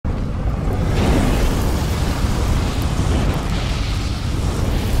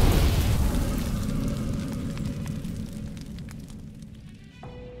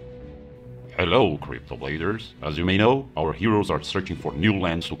Hello, CryptoBladers. As you may know, our heroes are searching for new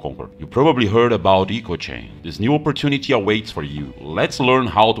lands to conquer. You probably heard about EcoChain. This new opportunity awaits for you. Let's learn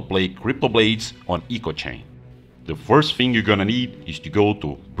how to play CryptoBlades on EcoChain. The first thing you're gonna need is to go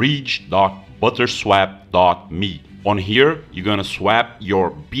to bridge.butterswap.me. On here, you're gonna swap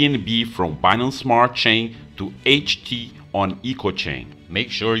your BNB from Binance Smart Chain to HT on EcoChain.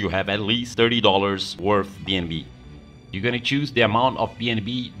 Make sure you have at least $30 worth BNB. You're gonna choose the amount of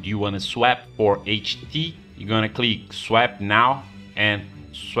BNB you wanna swap for HT. You're gonna click swap now and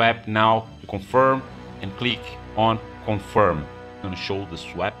swap now to confirm and click on confirm. It's gonna show the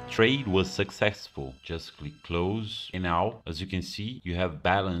swap trade was successful. Just click close and now, as you can see, you have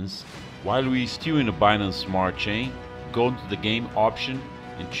balance. While we're still in the Binance Smart Chain, go to the game option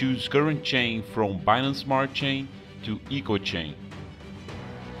and choose current chain from Binance Smart Chain to EcoChain.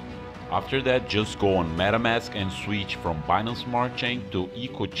 After that, just go on MetaMask and switch from Binance Smart Chain to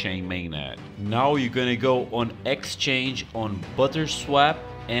EcoChain mainnet. Now you're gonna go on exchange on Butterswap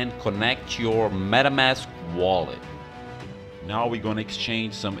and connect your MetaMask wallet. Now we're gonna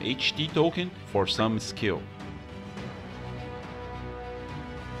exchange some HT token for some skill.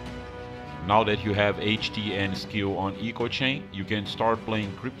 Now that you have HT and skill on EcoChain, you can start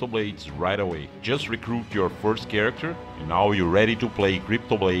playing CryptoBlades right away. Just recruit your first character, and now you're ready to play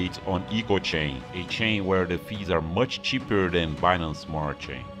CryptoBlades on EcoChain, a chain where the fees are much cheaper than Binance Smart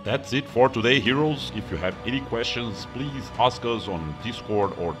Chain. That's it for today, heroes. If you have any questions, please ask us on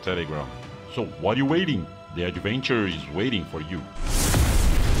Discord or Telegram. So what are you waiting? The adventure is waiting for you.